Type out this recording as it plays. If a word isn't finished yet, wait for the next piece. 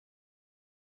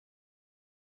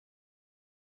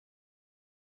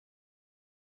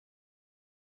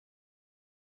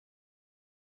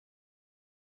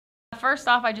first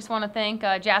off, I just want to thank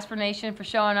Jasper Nation for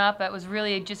showing up. It was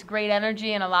really just great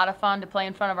energy and a lot of fun to play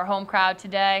in front of our home crowd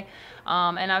today.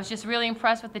 And I was just really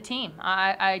impressed with the team.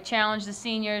 I challenged the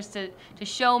seniors to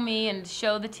show me and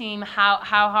show the team how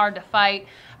hard to fight,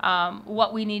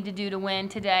 what we need to do to win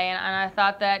today. And I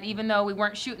thought that even though we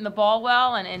weren't shooting the ball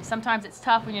well, and sometimes it's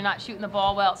tough when you're not shooting the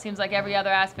ball well, it seems like every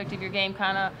other aspect of your game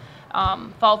kind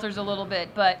of falters a little bit.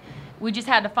 But we just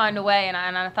had to find a way, and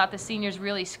I thought the seniors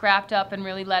really scrapped up and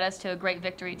really led us to a great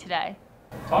victory today.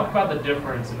 Talk about the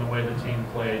difference in the way the team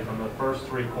played from the first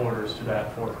 3 quarters to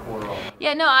that 4th quarter.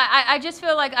 Yeah, no, I just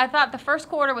feel like I thought the first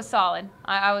quarter was solid.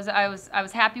 I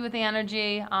was happy with the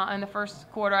energy in the first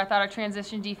quarter. I thought our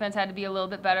transition defense had to be a little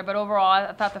bit better, but overall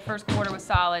I thought the first quarter was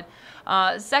solid.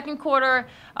 Second quarter,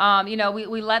 you know,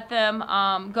 we let them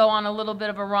go on a little bit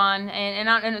of a run,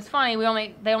 and it's funny,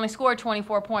 they only scored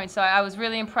 24 points, so I was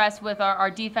really impressed with our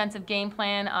defensive game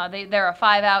plan. They're a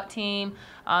 5-out team.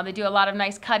 They do a lot of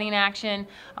nice cutting action,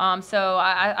 so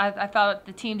I thought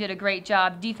the team did a great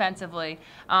job defensively.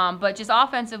 But just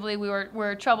offensively, we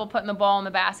were trouble putting the ball in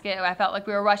the basket. I felt like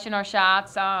we were rushing our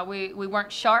shots. We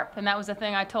weren't sharp, and that was the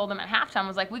thing I told them at halftime. I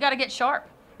was like, we got to get sharp.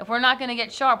 If we're not going to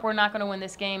get sharp, we're not going to win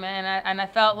this game. And I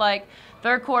felt like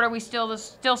third quarter we still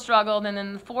struggled, and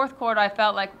then the fourth quarter I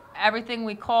felt like everything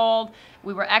we called,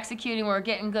 we were executing, we were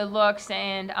getting good looks,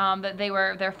 and that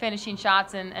they're finishing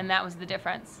shots, and that was the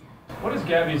difference. What is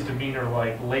Gabby's demeanor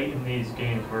like late in these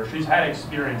games where she's had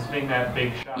experience hitting that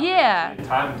big shot? Yeah.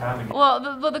 Time and time again.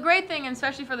 Well, the great thing, and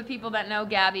especially for the people that know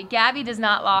Gabby does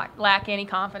not lack any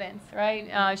confidence,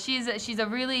 right? She's a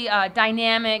really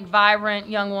dynamic, vibrant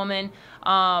young woman.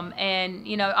 And,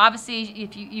 you know, obviously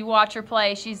if you watch her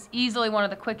play, she's easily one of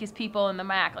the quickest people in the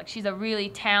MAC. Like, she's a really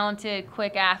talented,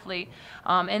 quick athlete.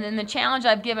 And then the challenge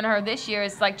I've given her this year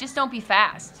is, like, just don't be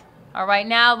fast. All right,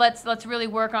 now let's really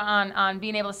work on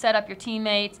being able to set up your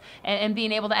teammates and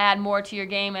being able to add more to your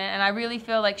game. And I really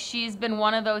feel like she's been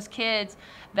one of those kids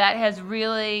that has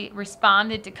really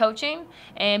responded to coaching.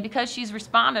 And because she's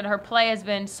responded, her play has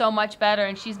been so much better,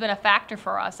 and she's been a factor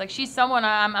for us. Like, she's someone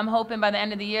I'm hoping by the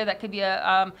end of the year that could be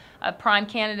a prime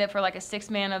candidate for like a 6th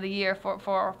man of the year for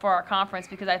our conference,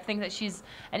 because I think that she's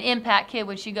an impact kid.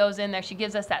 When she goes in there, she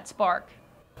gives us that spark.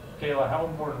 Kayla, how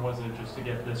important was it just to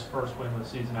get this first win of the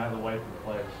season out of the way for the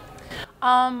players?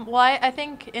 Well, I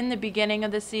think in the beginning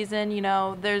of the season, you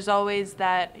know, there's always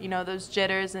that, you know, those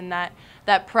jitters and that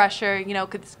pressure, you know,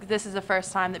 'cause this is the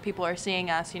first time that people are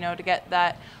seeing us, you know, to get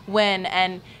that win.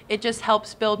 And it just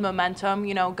helps build momentum,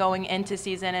 you know, going into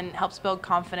season, and helps build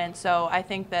confidence. So I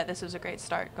think that this was a great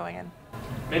start going in.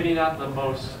 Maybe not the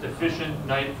most efficient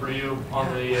night for you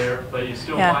on the air, but you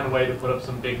still find a way to put up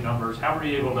some big numbers. How were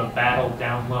you able to battle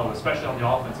down low, especially on the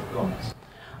offensive glass?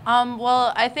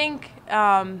 Well, I think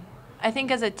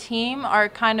as a team, our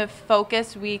kind of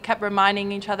focus, we kept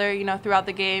reminding each other, you know, throughout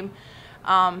the game,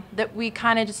 that we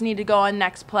kind of just need to go on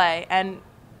next play, and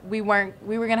we were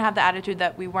going to have the attitude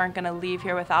that we weren't going to leave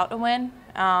here without a win.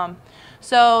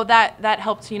 So that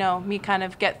helped, you know, me kind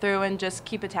of get through and just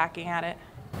keep attacking at it.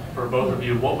 For both of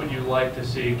you, what would you like to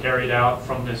see carried out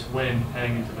from this win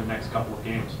heading into the next couple of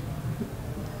games?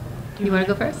 You want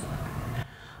to go first?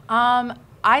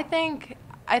 I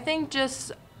think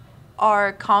just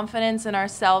our confidence in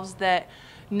ourselves, that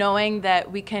knowing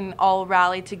that we can all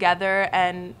rally together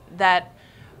and that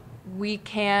we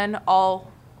can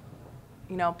all,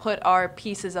 you know, put our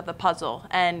pieces of the puzzle,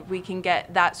 and we can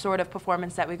get that sort of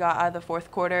performance that we got out of the fourth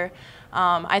quarter.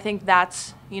 I think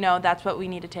that's what we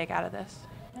need to take out of this.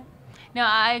 No,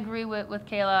 I agree with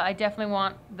Kayla. I definitely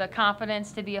want the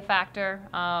confidence to be a factor.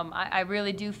 I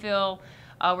really do feel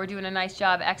we're doing a nice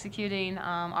job executing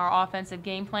our offensive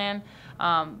game plan.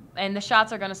 And the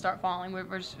shots are going to start falling.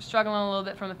 We're struggling a little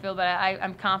bit from the field, but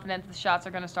I'm confident that the shots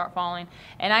are going to start falling.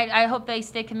 And I hope they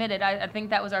stay committed. I think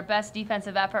that was our best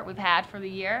defensive effort we've had for the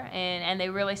year, and they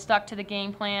really stuck to the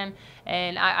game plan.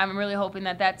 And I'm really hoping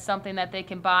that that's something that they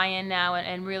can buy in now,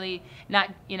 and really not,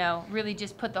 you know, really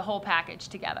just put the whole package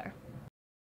together.